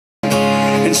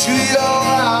into your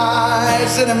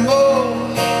eyes anymore.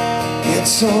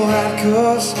 It's alright,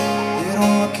 'cause you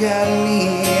don't look at me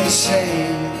the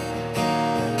same.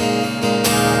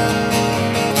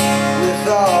 With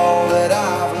all that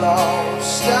I've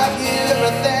lost, I give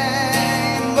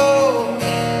everything more.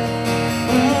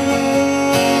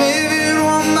 If you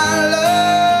want my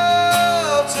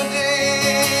love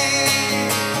today,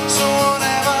 so what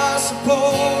am I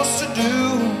supposed to do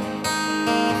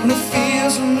when it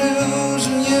feels I'm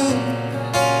losing you?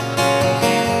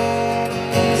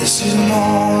 This is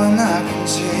more than I can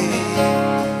take.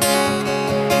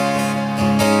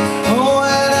 Oh,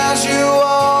 and as you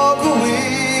walk away,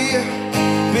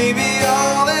 baby,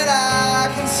 all that I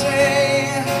can say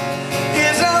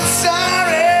is I'm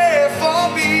sorry for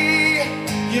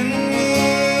being me.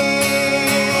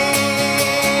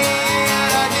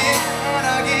 And I give, and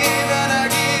I give, and I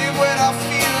give when I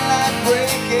feel like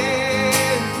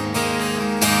breaking.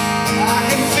 I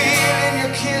can feel in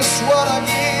your kiss what I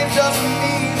give doesn't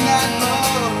mean that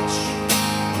much.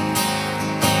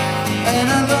 And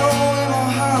I know in my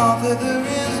heart that there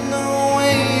is no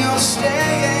way you're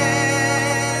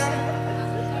staying.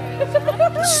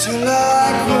 Still I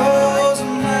close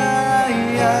my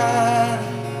eyes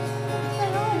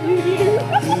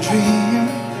and dream.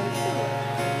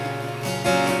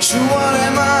 So what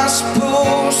am I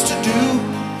supposed to do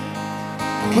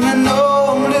when I know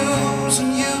I'm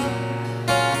losing you?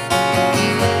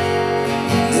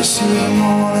 This is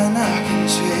more than I can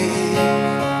take.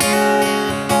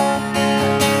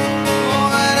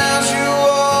 Oh, and as you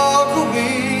walk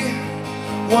away,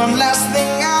 one last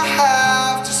thing I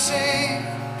have to say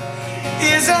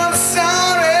is I'm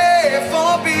sorry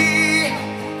for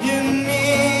being me.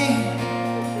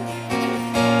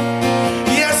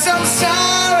 Yes, I'm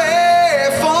sorry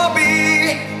for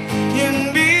being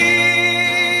me.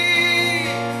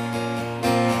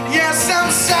 Yes,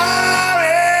 I'm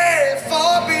sorry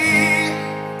for being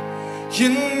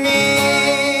me.